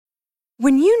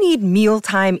When you need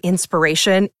mealtime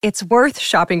inspiration, it's worth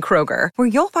shopping Kroger, where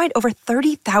you'll find over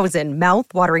 30,000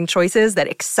 mouth-watering choices that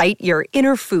excite your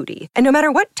inner foodie. And no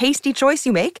matter what tasty choice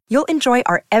you make, you'll enjoy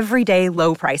our everyday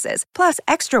low prices, plus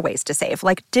extra ways to save,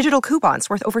 like digital coupons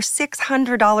worth over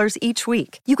 $600 each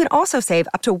week. You can also save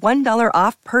up to $1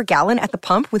 off per gallon at the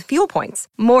pump with fuel points.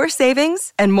 More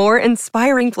savings and more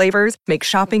inspiring flavors make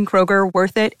shopping Kroger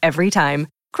worth it every time.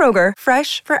 Kroger,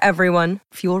 fresh for everyone.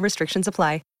 Fuel restrictions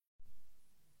apply.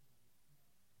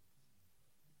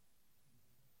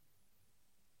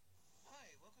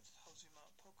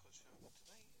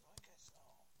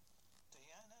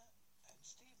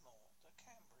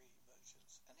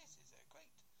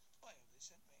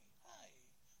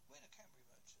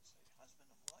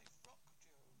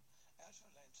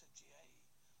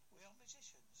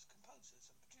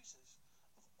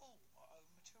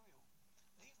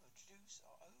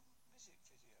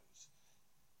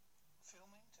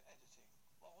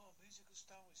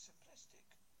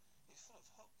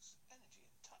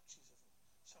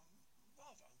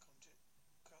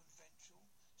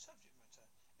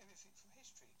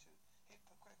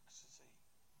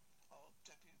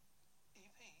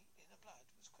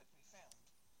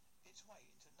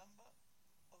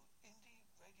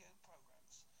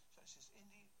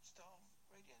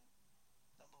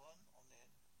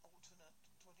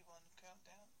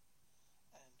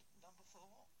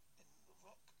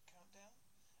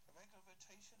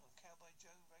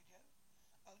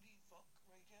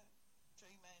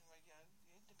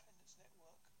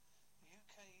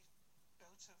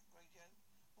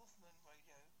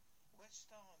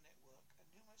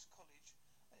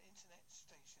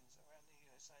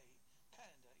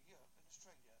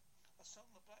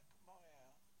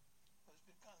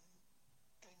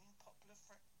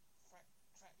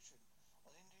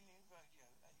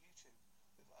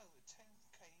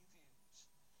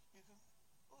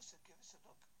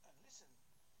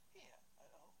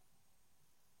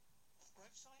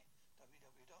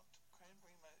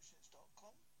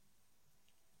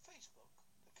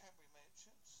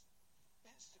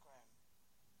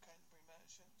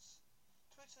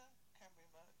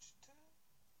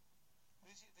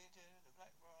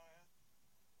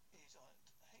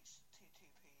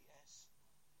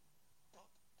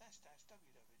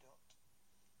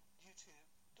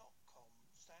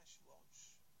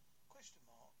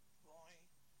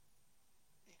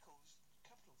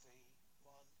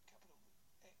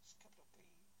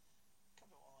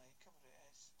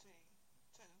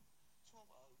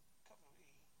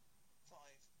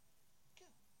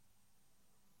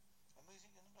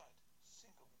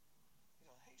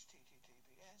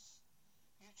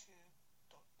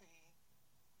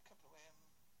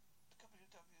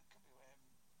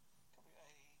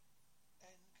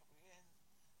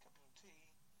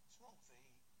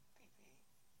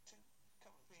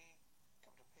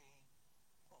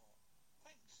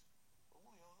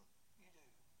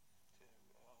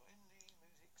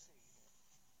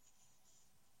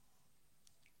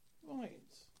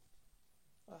 Right.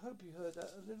 I hope you heard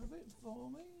that a little bit for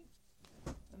me.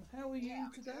 And how are you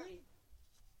today?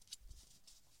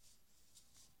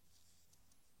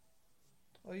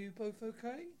 Are you both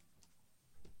okay?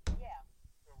 Yeah,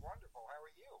 we're wonderful. How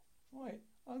are you? Right.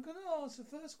 I'm going to ask the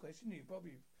first question. You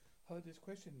probably heard this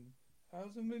question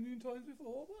 1,000 million times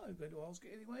before, but I'm going to ask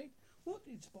it anyway. What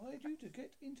inspired you to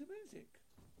get into music?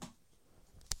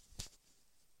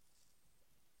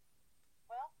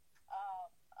 Well,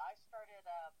 I started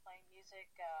playing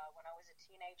music when I was a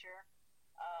teenager,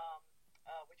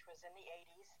 which was in the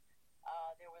 80s.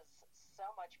 There was so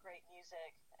much great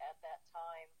music at that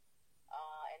time,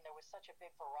 and there was such a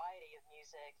big variety of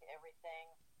music,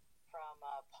 everything from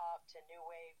pop to new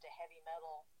wave to heavy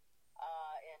metal,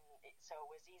 so it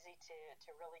was easy to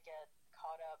really get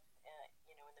caught up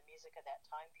in the music of that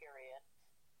time period.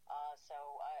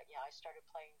 I started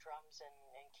playing drums and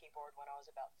keyboard when I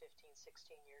was about 15,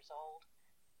 16 years old,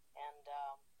 and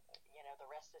the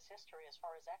rest is history as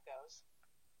far as that goes.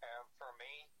 And for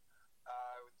me,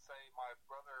 I would say my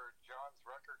brother John's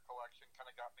record collection kind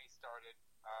of got me started.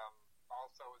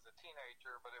 Also as a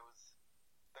teenager, but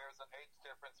there's an age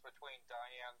difference between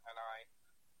Diane and I,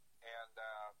 and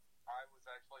I was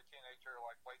actually a teenager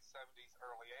like late 70s,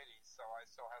 early 80s, so I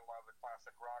still had a lot of the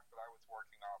classic rock that I was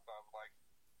working off of, like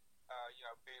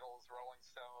Beatles, Rolling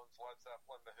Stones, Led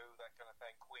Zeppelin, The Who, that kind of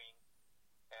thing, Queen,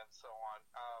 and so on.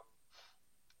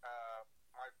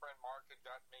 My friend Mark had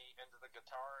got me into the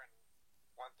guitar, and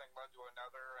one thing led to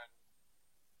another, and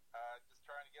just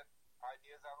trying to get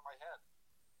ideas out of my head.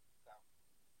 So.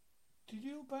 Did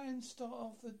your band start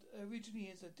off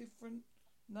originally as a different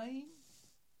name?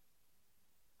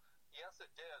 Yes,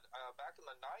 it did. Back in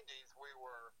the 90s, we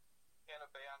were in a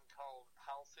band called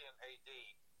Halcyon AD.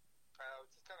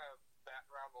 Just kind of batting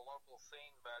around the local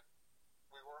scene, but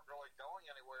we weren't really going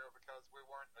anywhere because we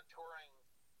weren't a touring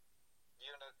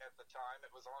unit at the time.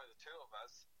 It was only the two of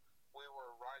us. We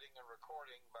were writing and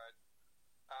recording, but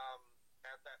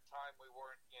at that time we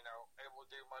weren't, able to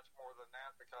do much more than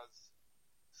that because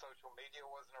social media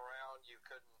wasn't around. You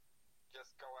couldn't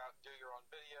just go out and do your own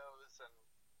videos, and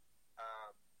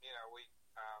we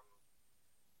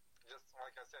just,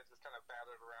 like I said, just kind of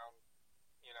batted around,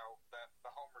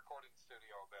 the home recording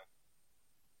studio a bit.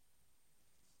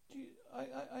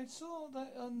 I saw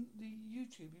that on the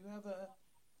YouTube. You have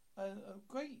a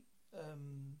great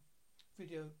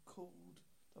video called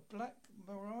The Black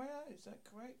Mariah. Is that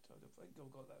correct? I don't think I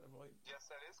got that right.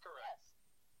 Yes, that is correct.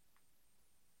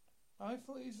 I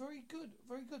thought it was very good,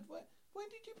 very good. When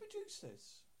did you produce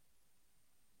this?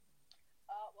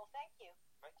 Well, thank you.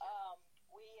 Thank you.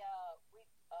 We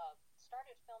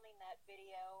started filming that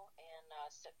video in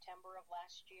September of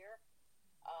last year.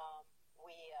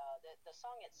 The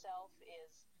song itself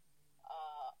is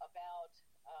about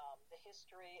the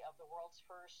history of the world's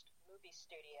first movie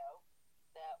studio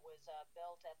that was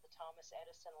built at the Thomas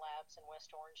Edison Labs in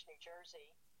West Orange, New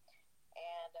Jersey.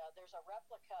 And there's a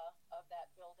replica of that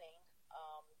building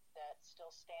that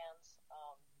still stands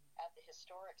at the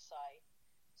historic site.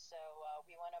 So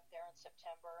we went up there in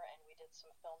September and we did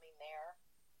some filming there.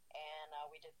 And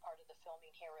we did part of the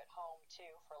filming here at home,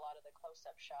 too, for a lot of the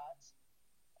close-up shots.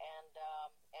 And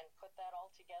put that all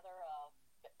together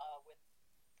with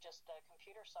just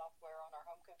computer software on our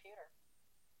home computer.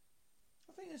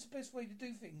 I think that's the best way to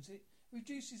do things. It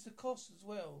reduces the cost as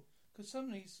well, because some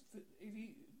of these, if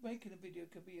you making a video,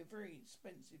 can be a very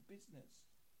expensive business.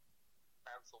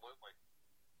 Absolutely.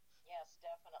 Yes,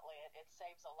 definitely. It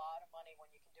saves a lot of money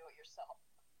when you can do it yourself.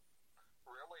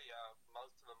 Really,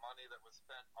 most of the money that was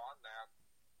spent on that,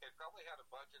 it probably had a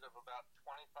budget of about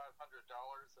 $2,500,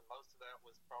 and most of that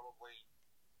was probably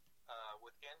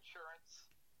with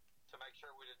insurance to make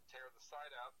sure we didn't tear the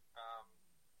site up,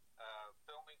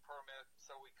 filming permit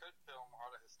so we could film on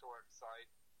a historic site,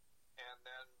 and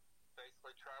then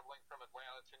basically traveling from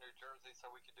Atlanta to New Jersey so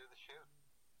we could do the shoot.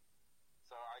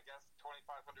 So I guess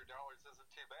 $2,500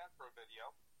 isn't too bad for a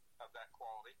video of that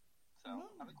quality. So no.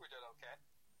 I think we did okay.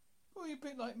 Well, you're a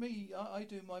bit like me. I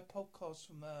do my podcast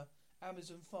from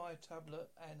Amazon Fire tablet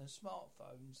and a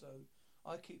smartphone, so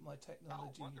I keep my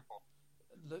technology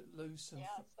loose. And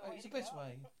it's the best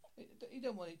way. You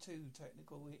don't want it too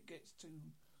technical. It gets too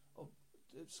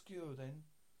obscure then.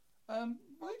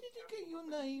 Where did you get your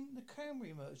name, the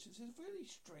Cranberry Merchants? It's a really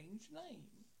strange name.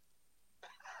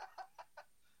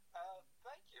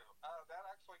 Thank you. That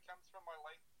actually comes from my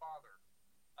late father.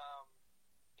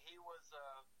 He was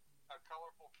a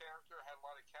colorful character, had a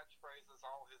lot of catchphrases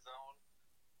all his own.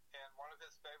 And one of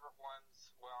his favorite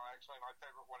ones, well, actually my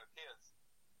favorite one of his,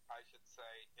 I should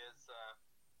say, is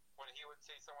when he would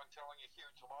see someone telling a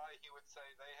huge lie, he would say,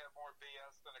 they have more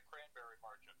BS than a Cranberry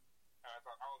Merchant. And I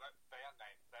thought, oh, that band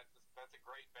name, that's a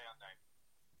great band name.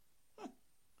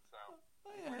 So,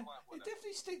 yeah, it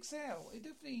definitely sticks out. It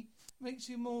definitely makes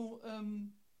you more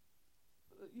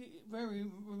very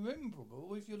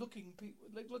rememberable. If you're looking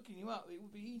you up, it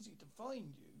would be easy to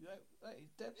find you. That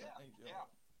is definitely yeah.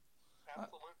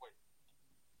 Absolutely.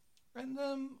 And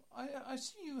I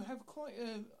see you have quite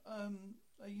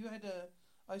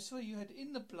I saw you had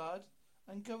In the Blood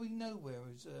and Going Nowhere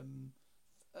as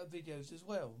videos as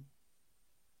well.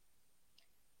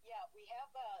 Yeah, we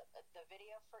have the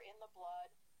video for In the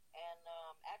Blood, and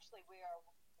actually we are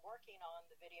working on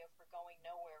the video for Going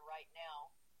Nowhere right now.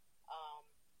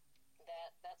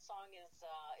 That song is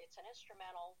it's an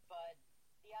instrumental, but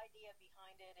the idea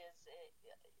behind it is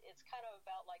it's kind of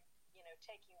about like,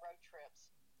 taking road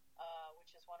trips,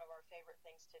 which is one of our favorite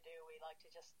things to do. We like to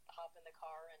just hop in the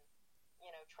car and,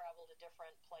 travel to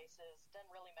different places. Doesn't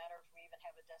really matter if we even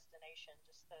have a destination,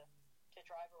 just to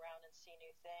drive around and see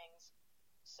new things.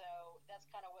 So that's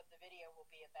kind of what the video will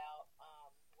be about.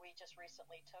 We just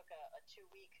recently took a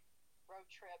 2-week road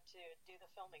trip to do the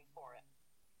filming for it.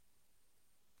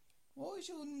 What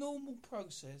is your normal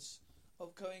process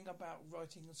of going about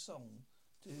writing a song?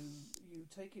 Do you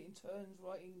take it in turns,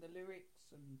 writing the lyrics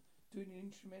and doing the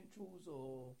instrumentals,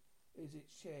 or is it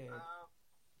shared?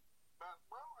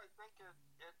 Well, I think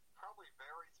it probably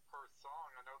varies per song.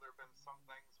 I know there have been some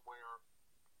things where,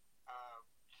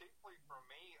 chiefly for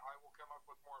me, I will come up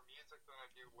with more music than I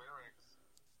do lyrics,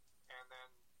 and then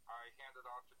I hand it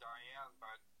off to Diane,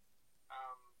 but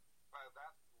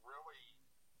that really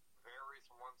varies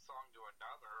from one song to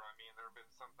another. I mean, there have been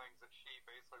some things that she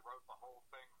basically wrote the whole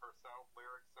thing herself,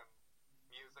 lyrics and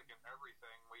music music and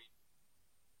everything.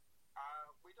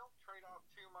 We don't trade off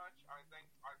too much. I think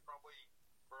I probably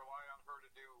rely on her to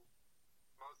do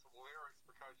most of the lyrics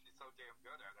because she's so damn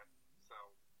good at it. So.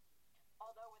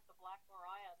 Although with the Black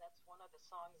Mariah, that's one of the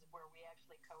songs where we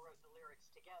actually co-wrote the lyrics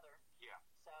together. Yeah.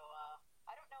 So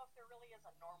I don't know if there really is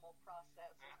a normal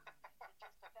process. It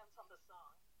just depends on the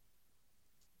song.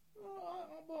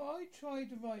 Well, I try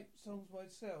to write songs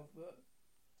myself, but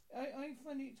I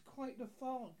find it quite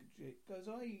lethargic because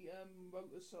I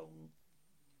wrote a song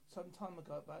some time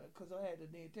ago about it because I had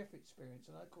a near-death experience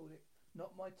and I called it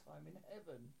 "Not My Time in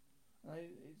Heaven,"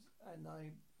 and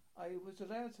I was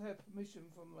allowed to have permission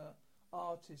from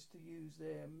artists to use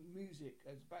their music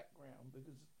as background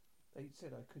because they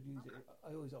said I could use it.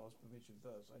 I always ask permission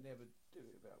first. I never do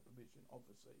it without permission,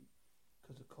 obviously,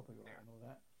 because of copyright and all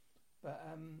that. But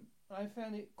I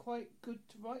found it quite good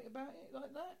to write about it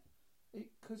like that,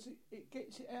 because it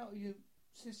gets it out of your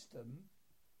system.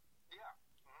 Yeah.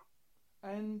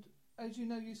 And as you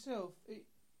know yourself,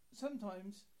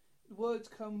 sometimes the words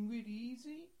come really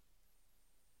easy.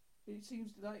 It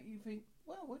seems like you think,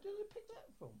 well, where did I pick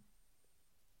that from?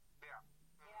 Yeah.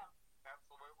 Yeah.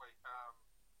 Absolutely. I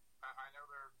know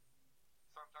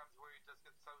sometimes we just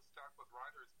get so stuck with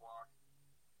writer's block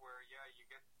where, you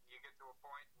get to a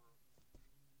point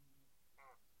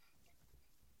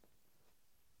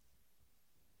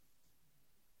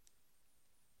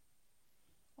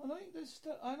and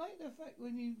I like the fact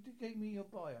when you gave me your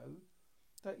bio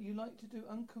that you like to do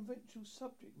unconventional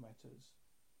subject matters.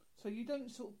 So you don't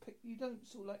sort of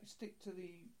like stick to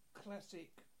the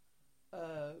classic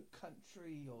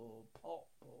country or pop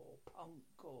or punk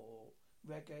or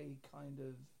reggae kind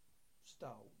of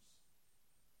styles.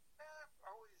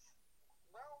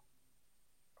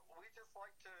 We just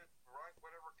like to write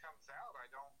whatever comes out.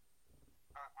 I've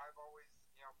always,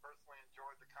 personally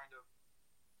enjoyed the kind of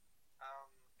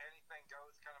anything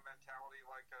goes kind of mentality,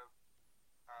 like the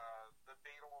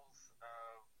Beatles,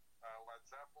 Led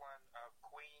Zeppelin,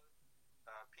 Queen,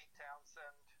 Pete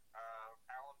Townsend,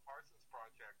 Alan Parsons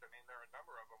Project. I mean, there are a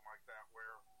number of them like that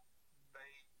where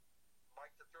they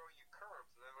like to throw you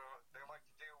curves. They like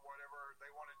to do whatever they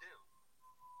want to do,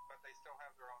 but they still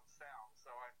have their own sound.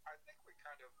 So I think we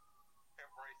kind of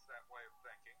embrace that way of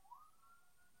thinking.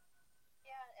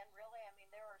 Yeah, and really, I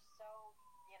mean, there are so,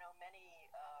 many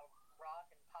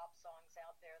rock and pop songs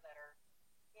out there that are,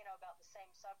 about the same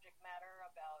subject matter,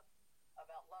 about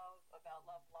love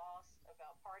lost,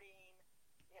 about partying.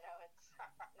 It's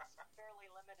fairly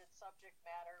limited subject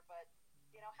matter, but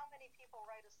how many people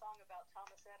write a song about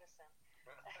Thomas Edison?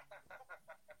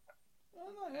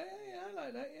 I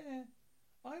like that. Yeah,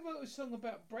 I wrote a song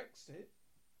about Brexit.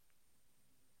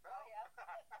 Oh yeah.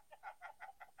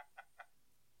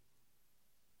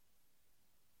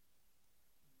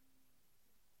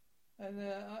 And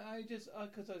I just,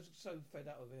 because I was so fed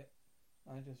up with it,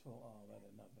 I just thought, I've had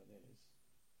enough of this.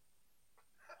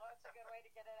 Well, it's a good way to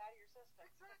get it out of your system.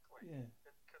 Exactly. Yeah.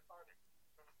 It's cathartic.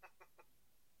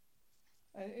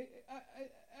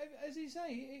 As you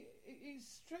say, it's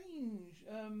strange.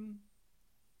 I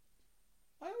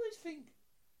always think,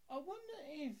 I wonder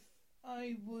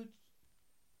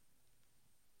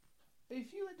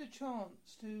if you had the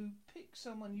chance to pick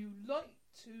someone you like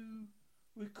to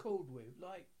record with,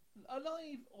 like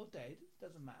alive or dead,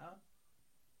 doesn't matter.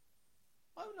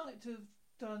 I would like to have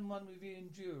done one with Ian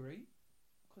Dury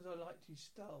because I liked his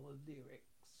style of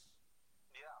lyrics.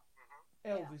 Yeah.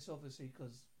 Elvis, obviously,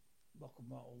 because rock and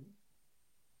roll.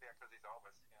 Yeah, because he's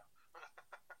Elvis. Yeah.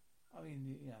 I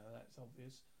mean, that's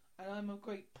obvious. And I'm a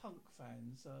great punk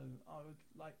fan, so I would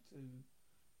like to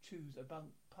choose a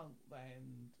punk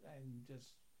band and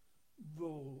just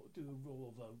do a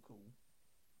raw vocal.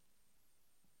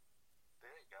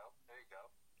 There you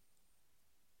go.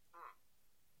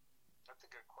 That's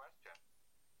a good question.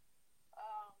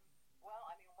 Well,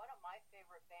 I mean, one of my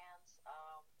favorite bands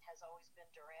has always been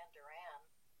Duran Duran.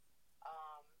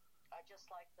 I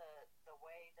just like the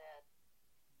way that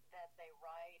they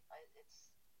write.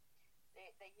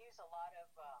 They use a lot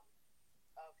of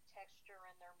texture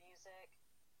in their music.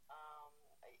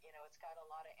 It's got a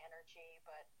lot of energy,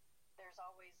 but there's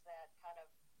always that kind of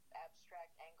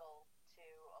abstract angle to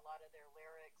a lot of their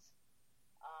lyrics.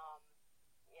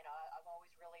 I've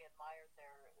always really admired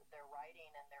their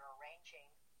writing and their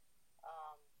arranging.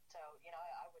 I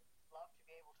would love to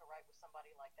be able to write with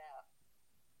somebody like that.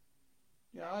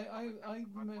 Yeah, I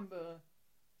remember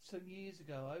some years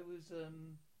ago I was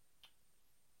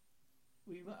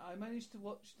I managed to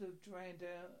watch the Duran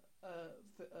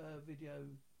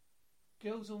video,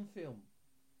 Girls on Film,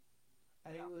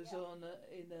 and it was on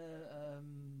in a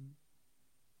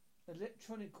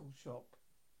electronical shop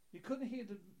You couldn't hear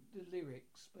the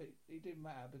lyrics, but it didn't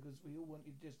matter because we all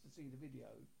wanted just to see the video.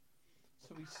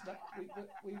 So we snuck.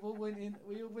 We all went in.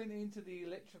 We all went into the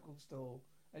electrical store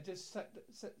and just sat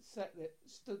there,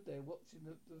 stood there watching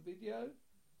the video.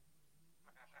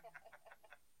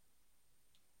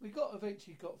 We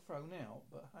eventually got thrown out,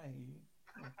 but hey.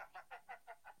 I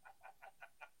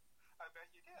bet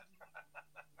you did.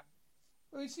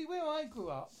 Well, you see, where I grew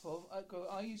up from, I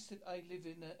live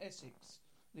in Essex,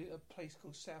 a place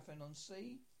called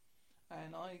Southend-on-Sea,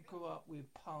 and I grew up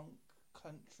with punk,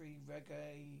 country,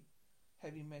 reggae,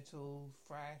 heavy metal,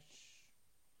 thrash.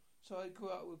 So I grew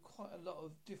up with quite a lot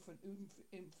of different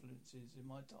influences in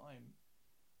my time.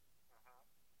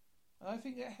 And I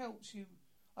think that helps you.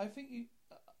 I think you.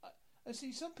 I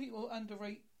see some people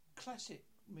underrate classic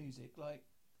music, like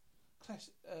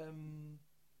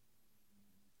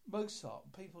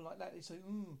Mozart, people like that. They say,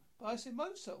 but I say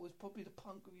Mozart was probably the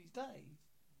punk of his day.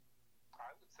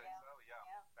 I would say so. Yeah,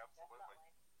 absolutely.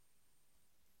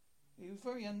 He was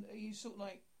he sort of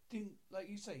like didn't, like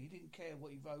you say, he didn't care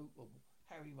what he wrote or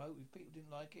how he wrote. If people didn't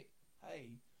like it,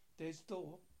 hey, there's the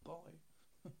door. Bye.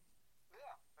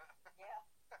 Yeah.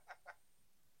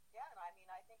 Yeah, and I mean,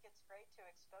 I think it's great to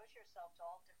expose yourself to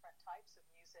all different types of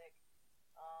music,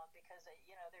 because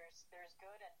there's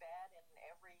good and bad in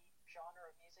every genre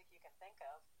of music you can think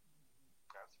of.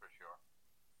 That's for sure.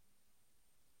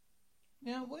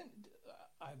 Now,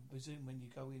 I presume when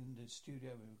you go in the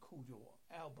studio and record your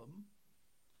album,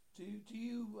 do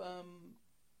you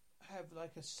have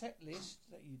like a set list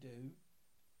that you do,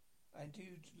 and do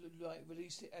you like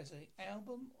release it as an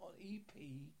album or EP?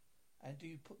 And do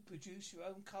you produce your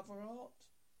own cover art?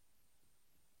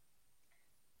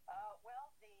 Well,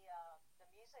 the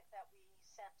music that we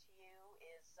sent to you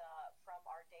is from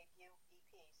our debut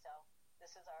EP. So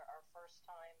this is our first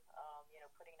time,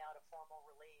 putting out a formal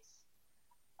release.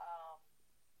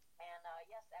 And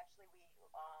yes, actually, we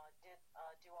did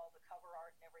do all the cover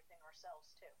art and everything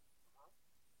ourselves too.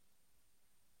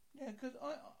 Yeah, because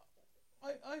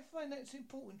I find that's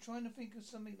important. Trying to think of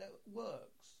something that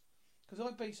works. Because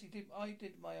I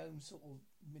did my own sort of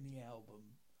mini album,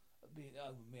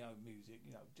 my own music,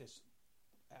 just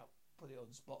put it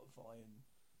on Spotify, and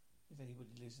if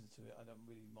anybody listens to it, I don't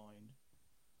really mind.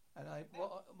 And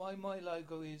my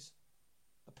logo is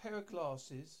a pair of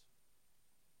glasses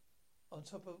on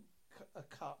top of a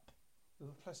cup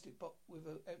with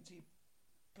an empty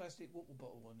plastic water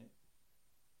bottle on it.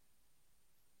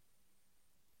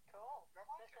 Cool.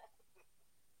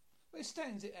 Well, it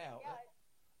stands it out. Yeah.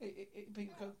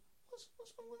 People go, what's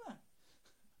wrong with that?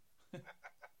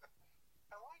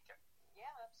 I like it. Yeah,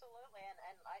 absolutely, and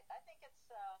I think it's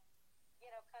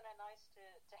kind of nice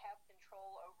to have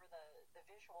control over the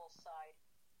visual side,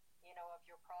 of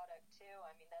your product too.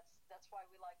 I mean, that's why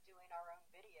we like doing our own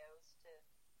videos, to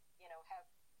have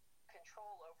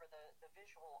control over the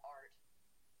visual art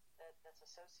that's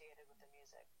associated with the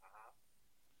music.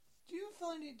 Do you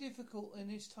find it difficult in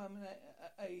this time and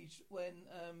age when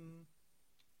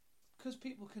because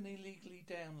people can illegally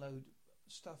download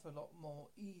stuff a lot more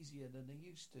easier than they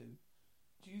used to?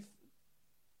 Do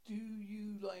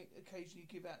you like occasionally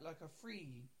give out like a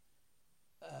free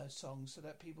song so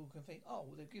that people can think, oh,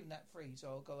 well, they've given that free, so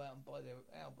I'll go out and buy their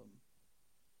album?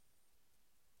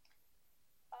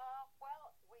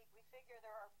 Well, we figure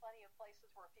there are plenty of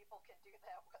places where people can do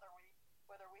that,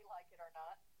 whether we like it or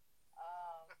not.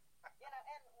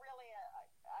 And really,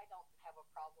 I don't have a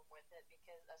problem with it,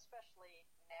 because especially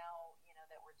now,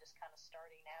 that we're just kind of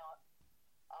starting out,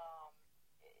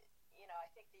 I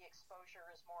think the exposure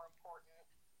is more important.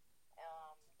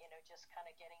 Just kind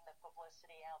of getting the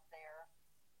publicity out there,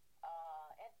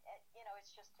 and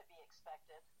it's just to be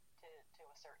expected to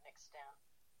a certain extent.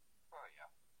 Oh yeah.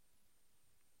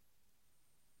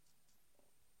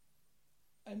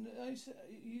 And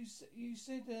you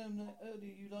said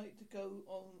earlier you like to go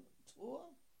on tour.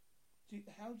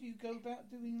 How do you go about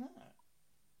doing that?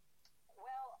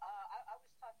 Well, I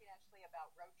was talking actually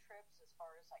about road trips as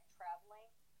far as like traveling.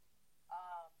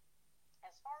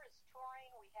 As far as touring,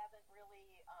 we haven't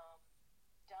really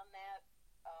done that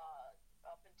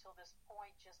up until this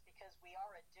point, just because we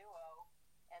are a duo,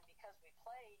 and because we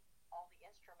play all the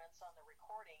instruments on the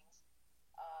recordings.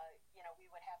 We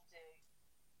would have to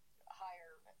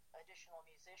hire additional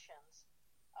musicians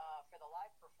for the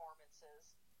live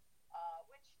performances,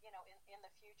 which in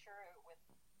the future, with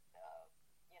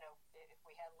if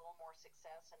we had a little more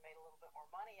success and made a little bit more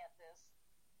money at this,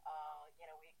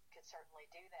 we could certainly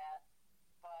do that.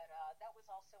 But that was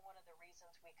also one of the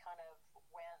reasons we kind of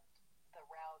went the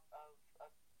route of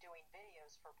doing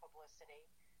videos for publicity,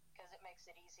 because it makes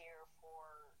it easier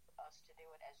for us to do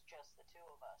it as just the two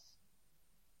of us.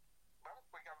 Well, if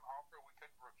we got an offer we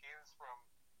couldn't refuse from,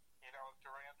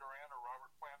 Duran Duran or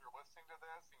Robert Plant are listening to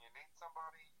this and you need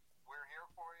somebody, we're here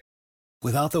for you.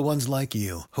 Without the ones like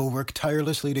you, who work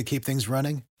tirelessly to keep things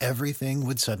running, everything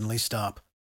would suddenly stop.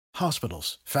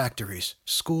 Hospitals, factories,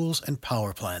 schools, and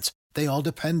power plants, they all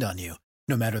depend on you.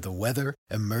 No matter the weather,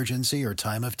 emergency, or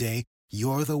time of day,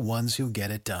 you're the ones who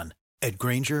get it done. At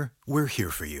Grainger, we're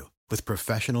here for you with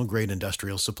professional-grade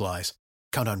industrial supplies.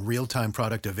 Count on real-time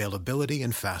product availability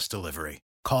and fast delivery.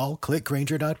 Call,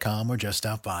 clickgrainger.com, or just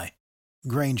stop by.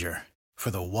 Grainger,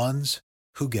 for the ones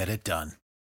who get it done.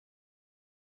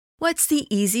 What's the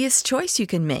easiest choice you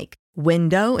can make?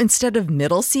 Window instead of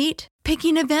middle seat?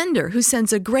 Picking a vendor who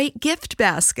sends a great gift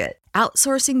basket?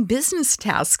 Outsourcing business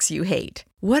tasks you hate?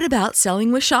 What about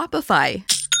selling with Shopify?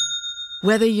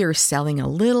 Whether you're selling a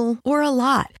little or a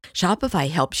lot, Shopify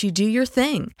helps you do your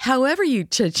thing, however you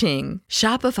cha-ching.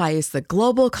 Shopify is the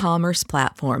global commerce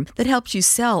platform that helps you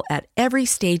sell at every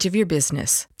stage of your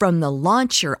business. From the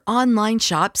launch your online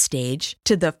shop stage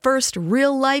to the first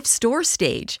real-life store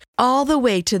stage, all the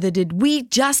way to the did we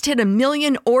just hit 1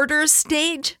 million orders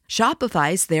stage.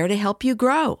 Shopify's there to help you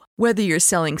grow. Whether you're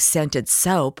selling scented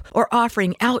soap or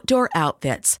offering outdoor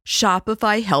outfits,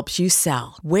 Shopify helps you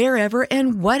sell. Wherever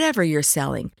and whatever you're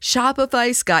selling,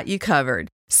 Shopify's got you covered.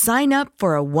 Sign up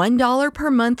for a $1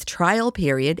 per month trial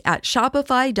period at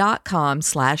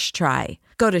shopify.com/try.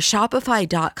 Go to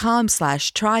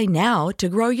shopify.com/try now to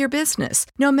grow your business,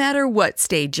 no matter what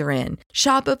stage you're in.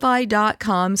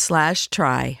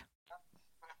 Shopify.com/try.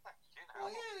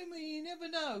 Well, yeah, I mean, you never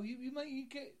know.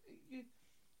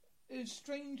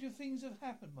 Stranger things have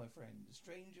happened, my friend.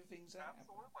 Stranger things have happened.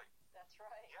 Absolutely. That's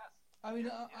right. Yes. I mean,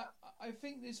 I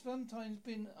think there's sometimes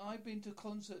I've been to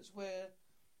concerts where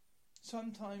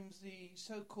sometimes the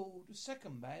so-called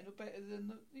second band are better than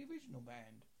the original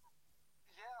band.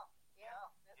 Yeah,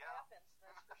 that happens,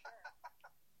 that's for sure.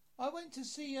 I went to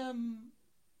see, what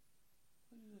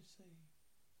did I see?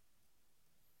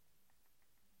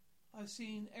 I've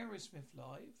seen Aerosmith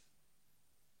live.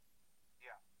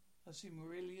 Yeah. I've seen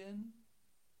Marillion.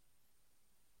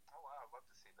 Oh, wow, I'd love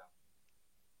to see them.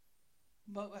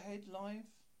 Motorhead live.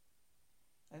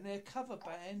 And their cover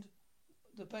band,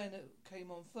 the band that came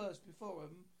on first before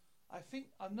them,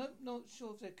 I'm not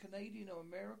sure if they're Canadian or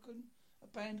American, a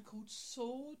band called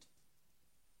Sword.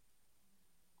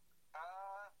 I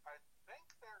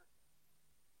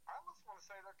almost want to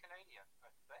say they're Canadian, I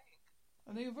think.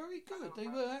 And they were very good. They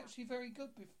were actually very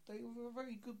good. They were a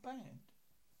very good band.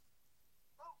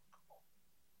 Oh, cool.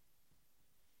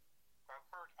 I've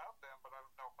heard of them, but I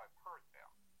don't know if I've heard them.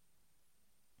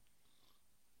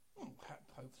 Oh,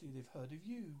 hopefully they've heard of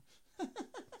you. You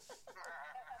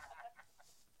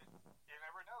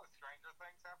never know. Stranger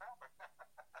things have happened.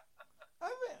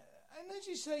 And as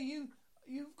you say,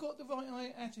 you've got the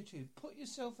right attitude. Put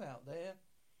yourself out there.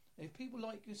 If people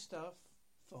like your stuff,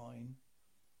 fine.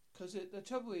 Because the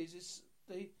trouble is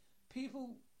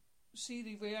people see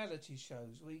the reality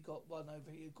shows. We got one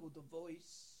over here called The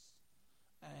Voice,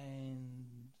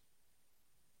 and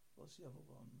what's the other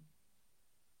one?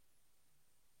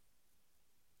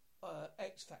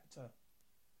 X Factor.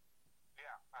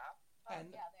 Yeah.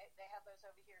 And They have those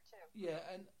over here too.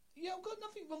 yeah, and I've got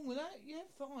nothing wrong with that. Yeah,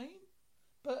 fine.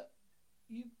 But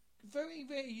very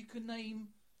rare you can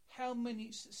name how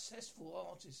many successful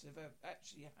artists they've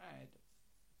actually had.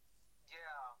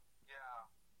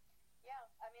 Yeah,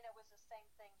 I mean, it was the same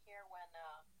thing here when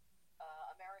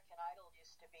American Idol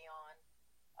used to be on,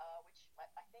 which I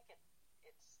think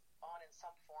it's on in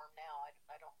some form now.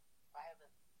 I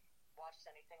haven't watched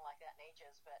anything like that in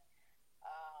ages, but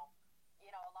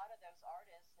a lot of those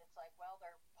artists, it's like, well,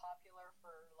 they're popular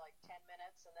for like 10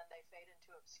 minutes and then they fade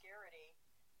into obscurity.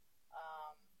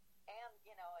 And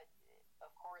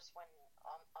of course, when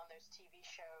on those TV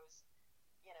shows,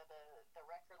 the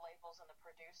record labels and the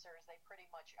producers, they pretty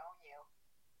much own you.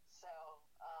 So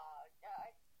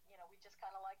we just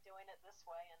kind of like doing it this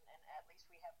way, and at least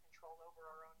we have control over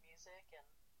our own music, and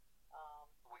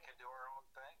We can do our own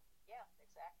thing. Yeah,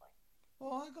 exactly.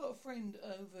 Well, I got a friend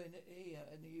over here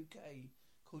in the UK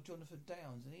called Jonathan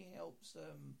Downs, and he helps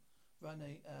run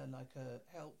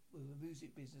help with a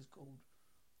music business called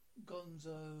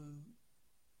Gonzo.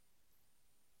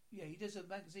 Yeah, he does a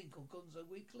magazine called Gonzo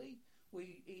Weekly, where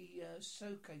he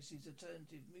showcases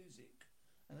alternative music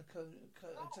and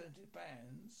alternative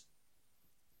bands.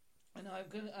 And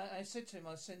I said to him,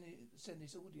 I'll send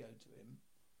this audio to him,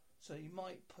 so he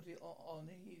might put it on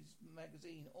his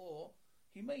magazine, or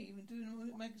he may even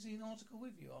do a magazine article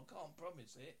with you. I can't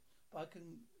promise it, but I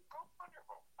can. Oh,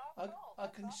 wonderful.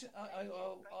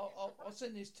 I'll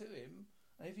send this to him,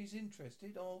 and if he's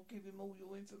interested, I'll give him all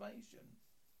your information.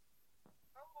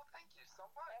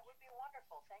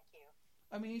 wonderful. Thank you.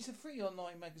 I mean, it's a free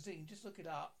online magazine. Just look it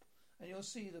up, and you'll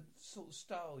see the sort of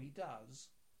style he does.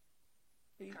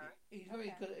 He's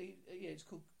very good. It's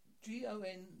called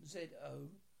GONZOWEEKLY,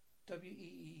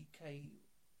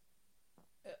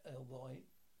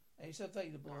 and it's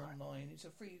available online. It's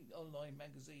a free online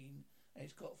magazine, and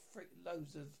it's got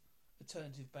loads of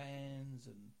alternative bands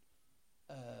and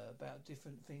about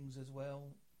different things as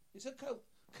well. It's a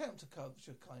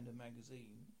counterculture kind of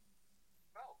magazine.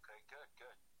 Oh, okay, good.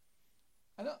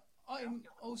 And I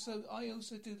also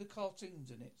do the cartoons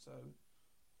in it, so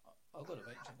I've got to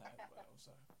mention that as well.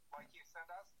 So, like you send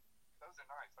us, those are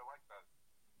nice. I like those.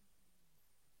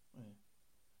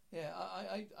 Yeah.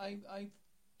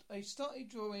 I started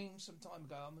drawing some time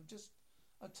ago.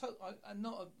 I'm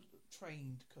not a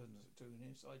trained person at doing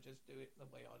this. I just do it the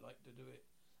way I like to do it,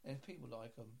 and if people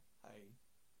like them, hey.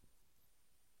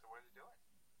 The way to do it.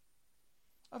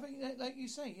 I think, like you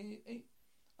say,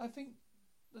 I think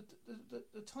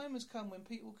the time has come when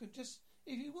people can just,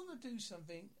 if you want to do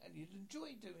something and you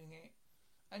enjoy doing it,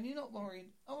 and you're not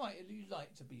worried. All right, you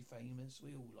like to be famous.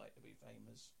 We all like to be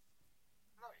famous.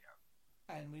 Oh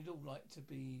yeah. And we'd all like to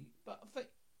be, but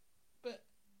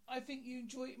I think you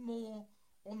enjoy it more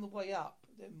on the way up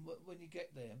than when you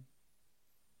get there.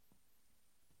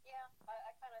 Yeah,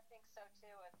 I kind of think so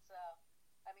too. It's,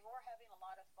 I mean, we're having a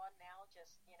lot of fun now,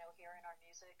 just hearing our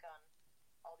music on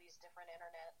all these different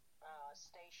internet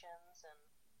stations, and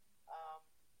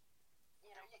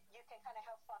you can kind of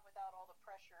have fun without all the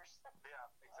pressures. Yeah,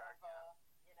 exactly.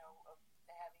 Of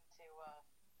having to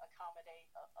accommodate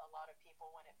a lot of people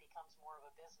when it becomes more of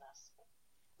a business.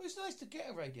 Well, it's nice to get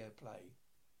a radio play,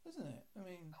 isn't it? I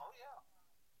mean, oh yeah.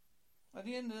 At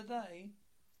the end of the day,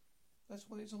 that's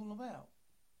what it's all about.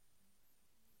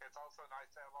 It's also nice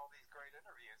to have all these great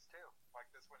interviews too, like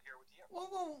this one here with you.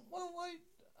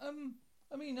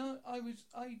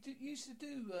 Used to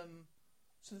do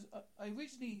so I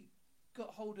originally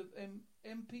got hold of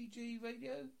s.mp3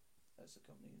 radio. That's the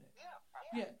company, isn't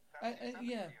it?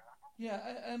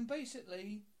 And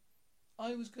basically,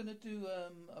 I was going to do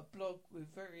a blog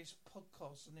with various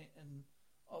podcasts on it, and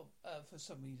for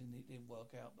some reason it didn't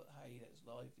work out. But hey, that's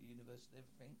life, the universe, and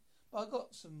everything. But I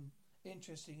got some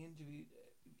interesting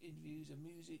interviews and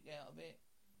music out of it,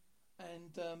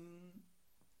 and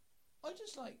I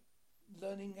just like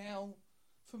learning how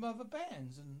from other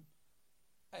bands and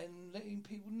letting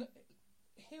people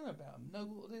hear about them, know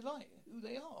what they like, who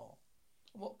they are,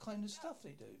 and what kind of stuff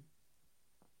they do.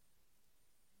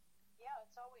 Yeah,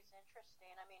 it's always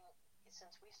interesting. I mean,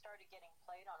 since we started getting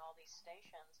played on all these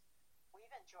stations,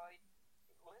 we've enjoyed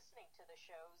listening to the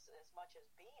shows as much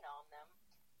as being on them,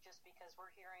 just because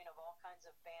we're hearing of all kinds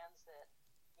of bands that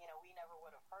we never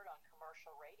would have heard on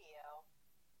commercial radio,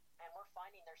 and we're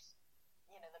finding there's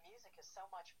the music is so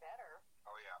much better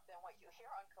than what you hear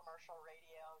on commercial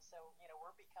radio. So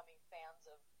we're becoming fans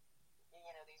of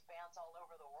these bands all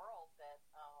over the world that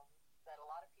a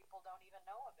lot of people don't even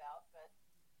know about, but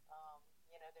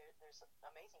there's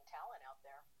amazing talent out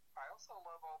there. I also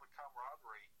love all the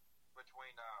camaraderie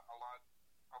between a lot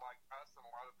like us and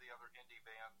a lot of the other indie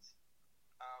bands.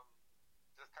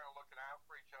 Just kind of looking out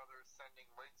for each other, sending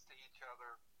links to each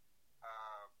other,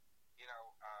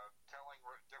 telling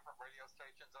different radio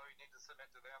stations, oh, you need to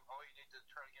submit to them, oh, you need to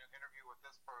try to get an interview with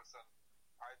this person.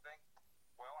 I think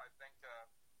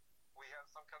we have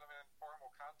some kind of an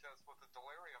informal contest with the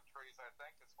delirium trees, I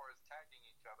think, as far as tagging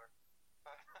each other.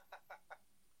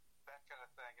 That kind of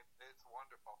thing. It's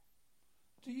wonderful.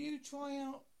 Do you try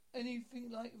out anything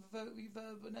like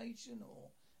reverberation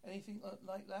or anything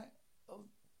like that of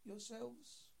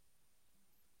yourselves?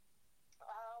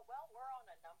 Well, we're on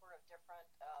a number of different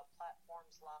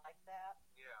platforms like that.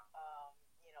 Yeah.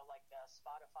 Like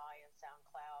Spotify and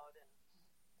SoundCloud,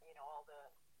 and all the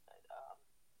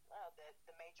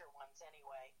major ones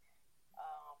anyway.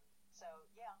 So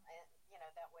yeah,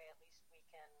 that way at least we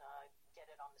can get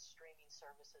it on the streaming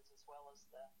services as well as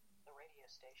the radio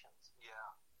stations.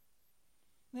 Yeah.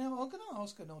 Now I'm going to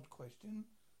ask an odd question,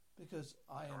 because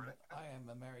I am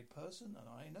a married person and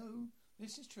I know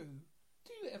this is true.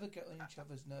 Do you ever get on each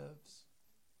other's nerves?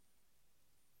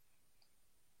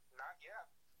 Not yet.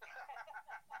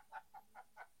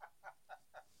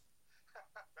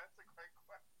 That's a great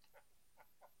question.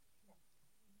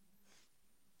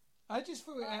 I just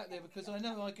threw it out there because I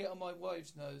know I get on my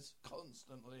wife's nerves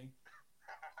constantly.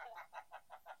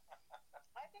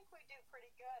 I think we do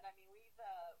pretty good. I mean, we've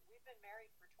been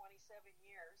married for 27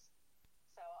 years,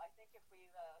 so I think if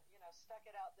we've stuck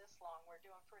it out this long, we're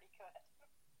doing pretty good.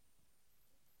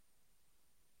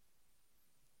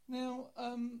 Now,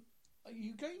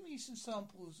 you gave me some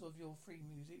samples of your free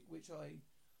music, which I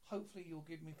hopefully you'll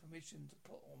give me permission to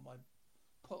put on my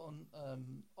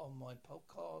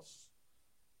podcast.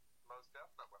 Most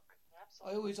definitely.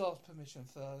 I always ask permission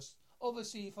first.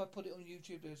 Obviously, if I put it on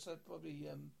YouTube, they'll probably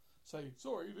say,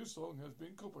 "Sorry, this song has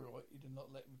been copyrighted and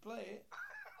not let me play it."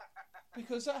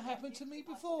 Because that happened to me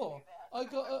before. I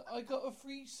got a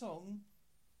free song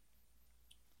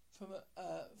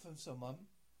from someone.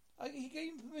 He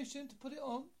gave me permission to put it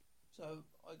on, so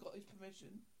I got his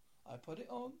permission. I put it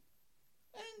on,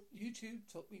 and YouTube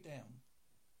took me down.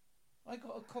 I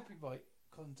got a copyright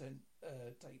content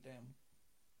takedown.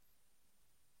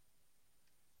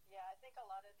 Yeah, I think a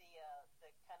lot of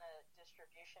the kind of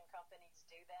distribution companies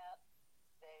do that.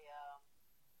 They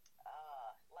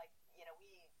like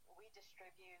we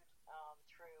distribute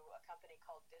through a company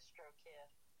called DistroKid,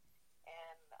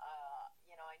 and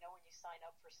I know when you sign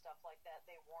up for stuff like that,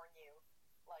 they warn you,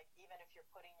 like even if you're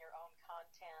putting your own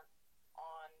content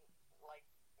on like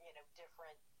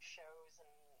different shows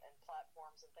and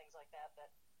platforms and things like that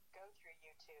go through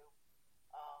YouTube,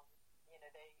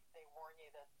 they warn you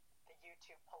that the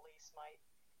YouTube police might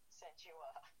send you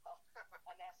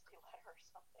a nasty letter or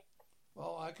something.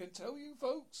 Well, I can tell you,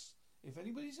 folks, if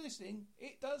anybody's listening,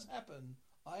 it does happen.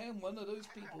 I am one of those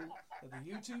people that the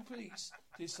YouTube police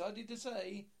decided to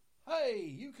say, "Hey,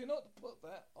 you cannot put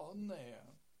that on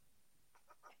there."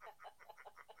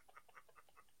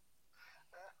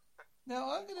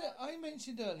 Now, I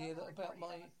mentioned earlier that about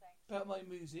my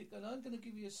music, and I'm going to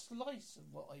give you a slice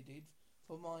of what I did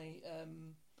for my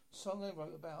song I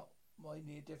wrote about my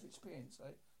near-death experience.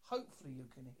 So hopefully you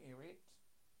can hear it.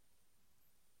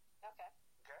 Okay.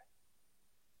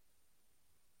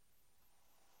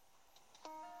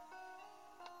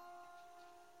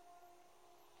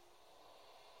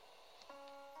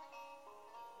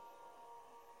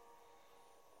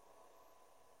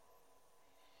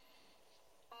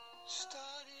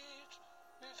 Started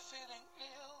with feeling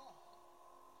ill,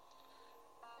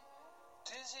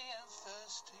 dizzy and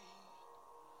thirsty.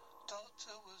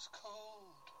 Doctor was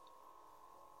cold.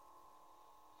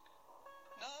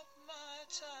 Not my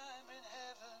time in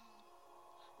heaven.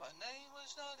 My name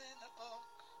was not in the book.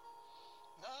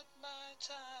 Not my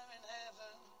time in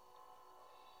heaven.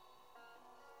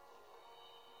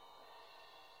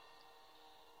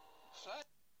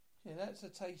 Yeah, that's a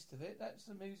taste of it. That's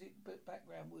the music, but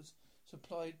background was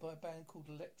supplied by a band called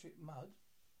Electric Mud.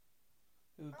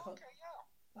 Who Okay,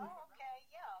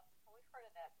 yeah. We've heard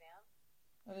of that band.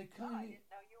 And they I didn't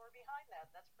know you were behind that.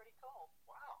 That's pretty cool.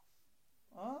 Wow.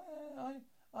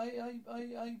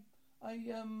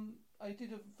 I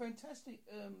did a fantastic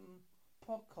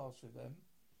podcast with them,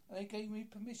 and they gave me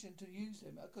permission to use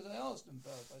them because I asked them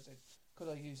first. I said, "Could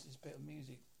I use this bit of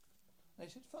music?" They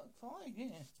said, "Fine,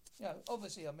 yeah." Yeah,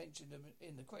 obviously I mentioned them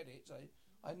in the credits.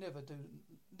 I never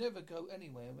go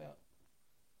anywhere without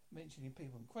mentioning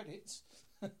people in credits.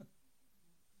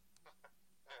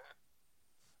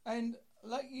 And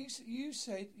like you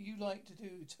said, you like to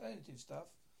do alternative stuff.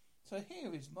 So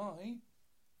here is my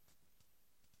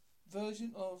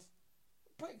version of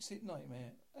Brexit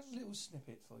Nightmare. That's a little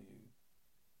snippet for you.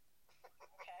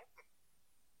 Okay.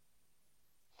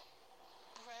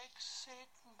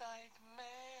 Brexit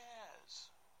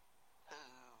nightmares. Who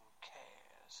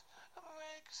cares?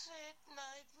 Brexit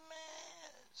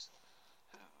nightmares.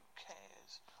 Who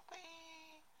cares? We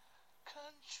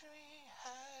country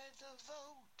had a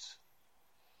vote.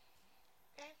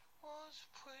 It was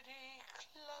pretty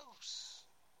close.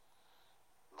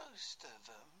 Most of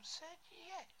them said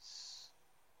yes,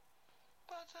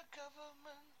 but the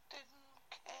government didn't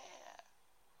care.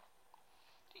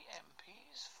 The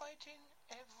MPs fighting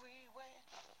everywhere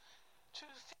to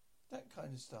That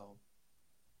kind of style.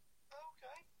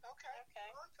 Okay.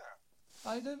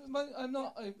 I like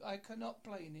that. I cannot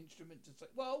play an instrument to say.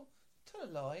 Well, tell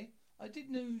a lie. I did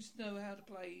know how to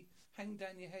play "Hang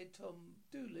Down Your Head, Tom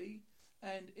Dooley"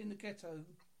 and "In the Ghetto"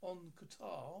 on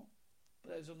guitar, but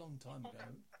that was a long time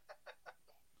ago.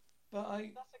 But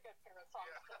That's a good pair of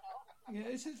songs to know. yeah,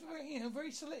 it's just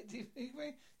very selective.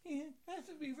 Have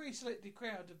to be a very selective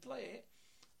crowd to play it.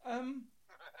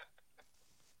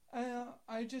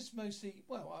 I just mostly,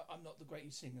 I'm not the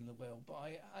greatest singer in the world, but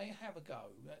I have a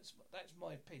go. That's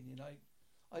my opinion.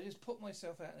 I just put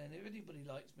myself out there, and if anybody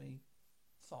likes me,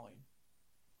 fine.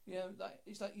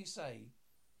 It's like you say.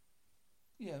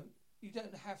 You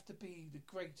don't have to be the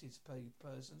greatest paid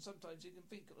person. Sometimes you can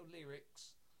think of the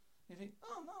lyrics. You think,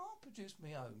 oh no, I'll produce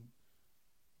my own.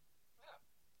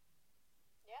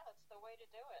 Yeah, that's the way to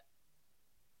do it.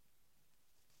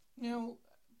 Now,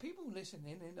 people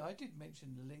listening, and I did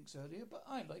mention the links earlier, but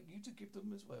I'd like you to give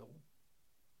them as well.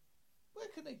 Where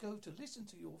can they go to listen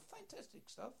to your fantastic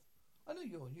stuff I know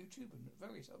you're on YouTube and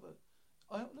various other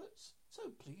outlets, so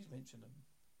please mention them.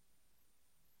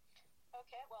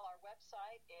 Okay, well, our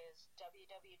website is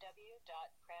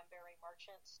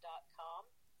www.cranberrymerchants.com.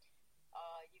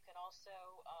 You can also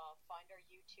find our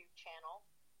YouTube channel.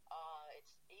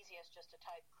 It's easiest just to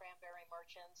type Cranberry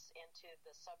Merchants into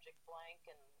the subject blank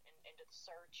and into the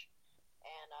search,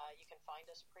 and you can find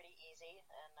us pretty easy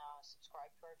and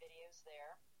subscribe to our videos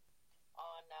there.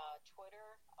 On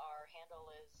Twitter, our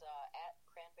handle is at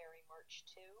Cranberry Merch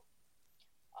 2.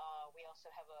 We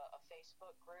also have a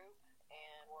Facebook group,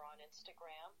 and we're on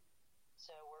Instagram,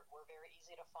 so we're very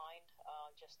easy to find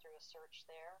just through a search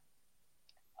there.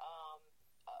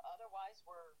 Otherwise,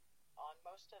 we're on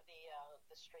most of the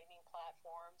streaming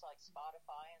platforms like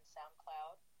Spotify and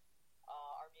SoundCloud.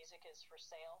 Our music is for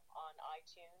sale on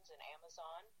iTunes and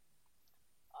Amazon.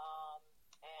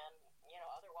 And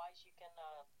otherwise you can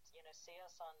see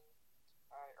us on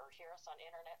or hear us on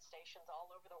internet stations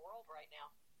all over the world right now.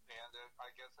 And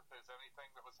I guess if there's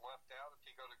anything that was left out, if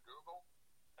you go to Google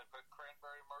and put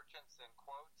Cranberry Merchants in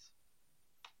quotes,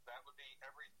 that would be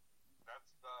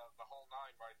that's the whole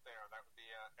nine right there. That would be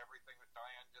everything that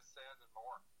Diane just said and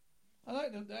more. I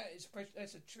like that expression.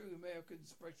 That's a true American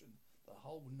expression. The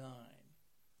whole nine.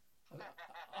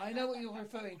 I know what you're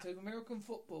referring to. American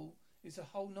football is the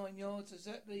whole 9 yards. Is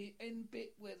that the end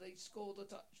bit where they score the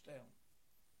touchdown?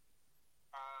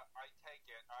 I take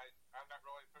it. I'm not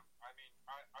really.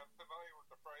 I'm familiar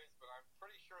with the phrase, but I'm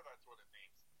pretty sure that's what it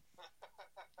means.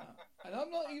 And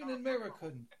I'm not even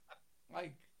American.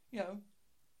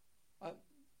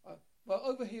 Well,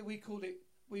 over here we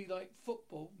like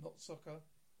football, not soccer.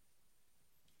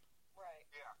 Right.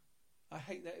 Yeah. I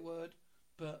hate that word,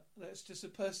 but that's just a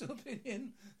personal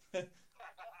opinion.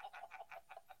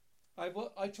 I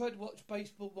tried to watch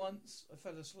baseball once. I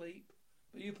fell asleep.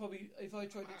 But you probably, if I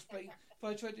tried to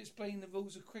explain the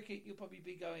rules of cricket, you'll probably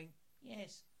be going,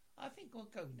 "Yes, I think I'll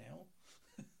go now."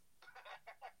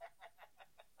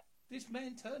 This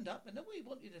man turned up and nobody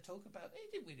wanted to talk about. He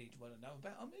didn't really want to know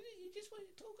about. He just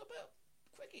wanted to talk about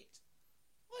cricket.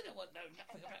 I don't want to know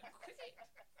nothing about cricket.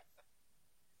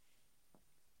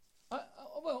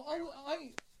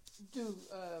 I do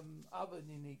other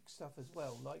unique stuff as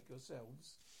well, like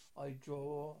yourselves. I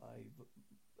draw, I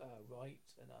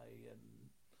write, and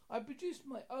I produced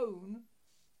my own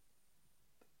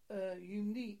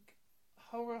unique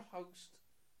horror host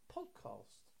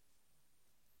podcast.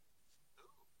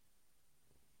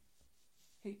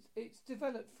 It's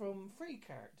developed from 3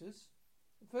 characters.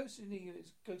 First in the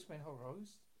it's Ghostman Horror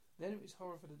Host, then it was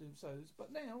Horror for the Doomsos,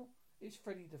 but now it's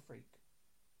Freddy the Freak.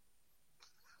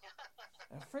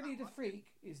 And Freddy the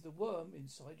Freak is the worm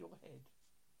inside your head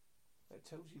that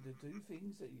tells you to do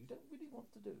things that you don't really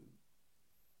want to do.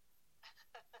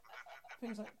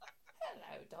 Things like,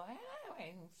 "Hello, Diane,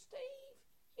 I'm Steve.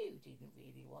 You didn't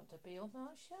really want to be on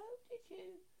our show, did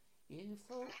you? You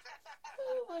thought,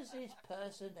 who was this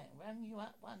person that rang you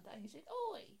up one day and said,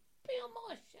 'Oi, be on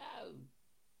my show'?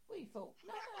 We thought,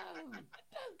 no,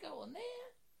 don't go on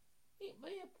there. It'd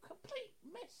be a complete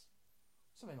mess."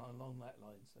 Something along that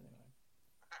lines, anyway.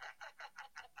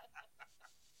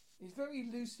 It's very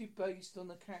loosely based on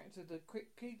the character, the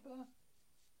Crypt Keeper.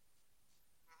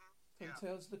 From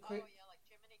Tales of the Crypt. Oh, yeah, like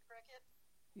Jiminy Cricket?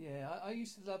 Yeah, I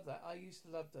used to love that. I used to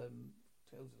love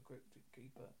Tales of the Crypt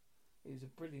Keeper. It was a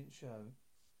brilliant show.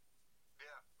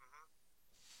 Yeah.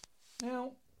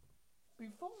 Now,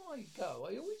 before I go,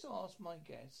 I always ask my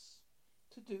guests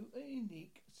to do a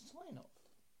unique sign-off.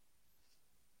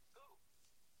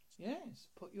 Yes,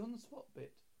 put you on the spot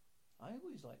bit. I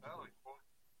always like to do it.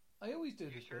 I always do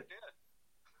this sure bit.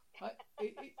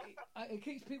 It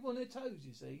keeps people on their toes,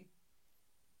 you see.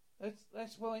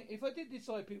 That's why if I did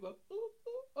decide people go,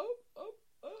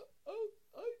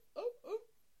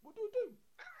 what do I do?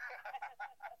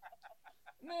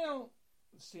 Now,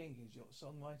 seeing as you're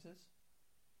songwriters,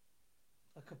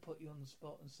 I could put you on the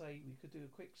spot and say we could do a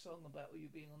quick song about you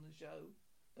being on the show,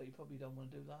 but you probably don't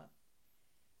want to do that.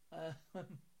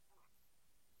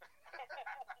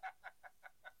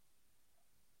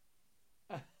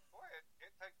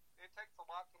 It takes a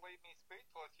lot to leave me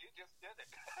speechless. You just did it.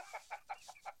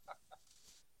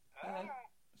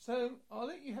 So I'll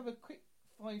let you have a quick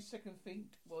 5-second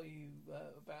think while you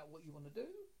about what you want to do.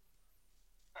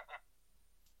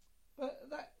 But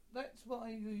that's what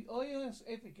I ask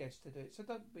every guest to do it. So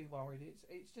don't be worried.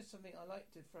 It's just something I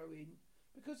like to throw in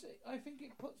because I think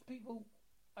it puts people,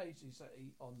 as you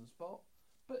say, on the spot.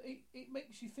 But it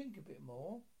makes you think a bit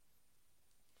more.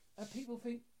 And people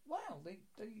think, wow, they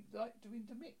like doing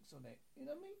the mix on it. You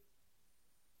know what I mean?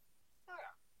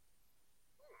 Yeah.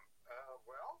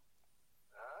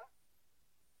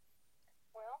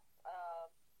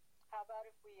 how about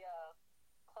if we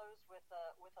close with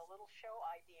a little show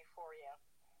ID for you?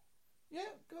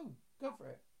 Yeah, go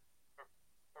for it.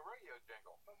 A radio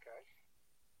jingle. Okay.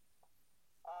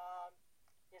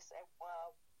 Yes,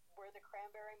 we're the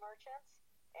Cranberry Merchants,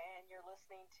 and you're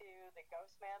listening to the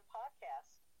Ghost Man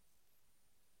podcast.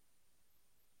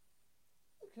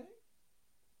 Okay.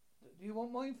 Do you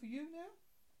want mine for you now?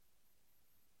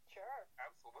 Sure.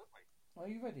 Absolutely.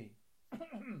 Are you ready?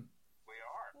 We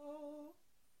are.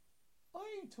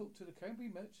 I talked to the Cranberry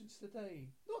Merchants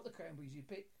today. Not the cranberries you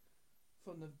pick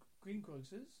from the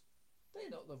greengrocers.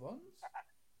 They're not the ones.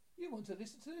 You want to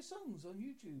listen to their songs on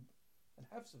YouTube and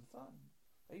have some fun.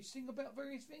 They sing about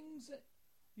various things that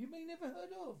you may never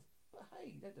heard of. But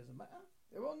hey, that doesn't matter.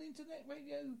 They're on internet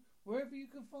radio, wherever you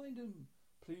can find them.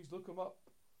 Please look them up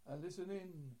and listen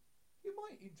in. You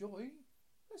might enjoy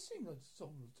a sing a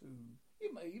song or two.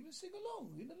 You may even sing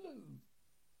along in a loo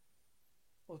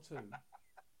or two.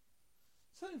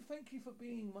 So thank you for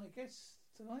being my guest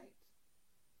tonight.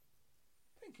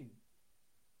 Thank you,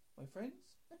 my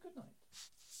friends, and good night.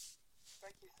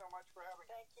 Thank you so much for having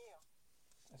me. Thank you.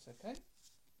 That's okay.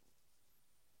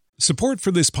 Support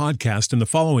for this podcast and the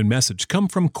following message come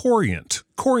from Corient.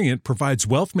 Corient provides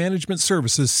wealth management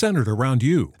services centered around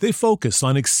you. They focus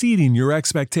on exceeding your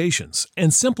expectations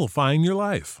and simplifying your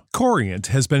life. Corient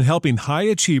has been helping high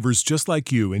achievers just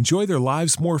like you enjoy their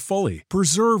lives more fully,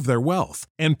 preserve their wealth,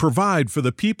 and provide for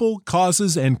the people,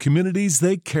 causes, and communities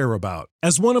they care about.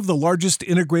 As one of the largest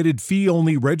integrated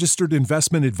fee-only registered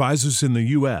investment advisors in the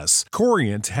U.S.,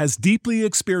 Corient has deeply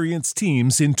experienced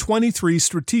teams in 23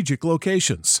 strategic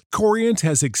locations. Corient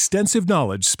has extensive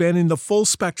knowledge spanning the full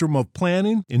spectrum of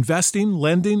planning, investing,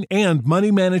 lending, and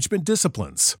money management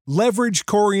disciplines. Leverage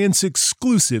Corient's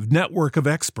exclusive network of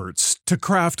experts to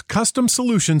craft custom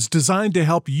solutions designed to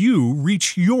help you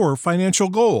reach your financial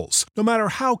goals, no matter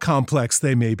how complex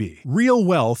they may be. Real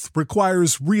wealth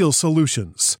requires real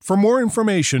solutions. For more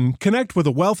information, connect with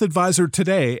a wealth advisor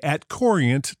today at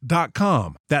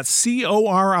Corient.com. That's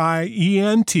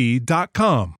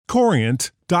Corient.com.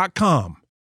 Corient.com.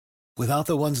 Without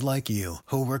the ones like you,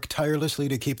 who work tirelessly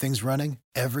to keep things running,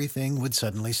 everything would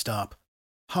suddenly stop.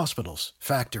 Hospitals,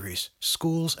 factories,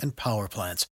 schools, and power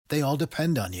plants, they all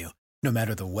depend on you. No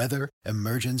matter the weather,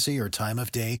 emergency, or time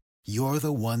of day, you're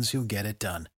the ones who get it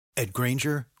done. At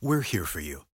Grainger, we're here for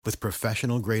you with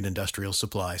professional-grade industrial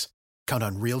supplies. Count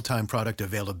on real-time product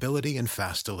availability and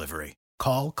fast delivery.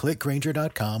 Call, click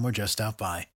Grainger.com, or just stop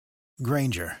by.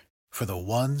 Grainger, for the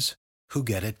ones who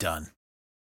get it done.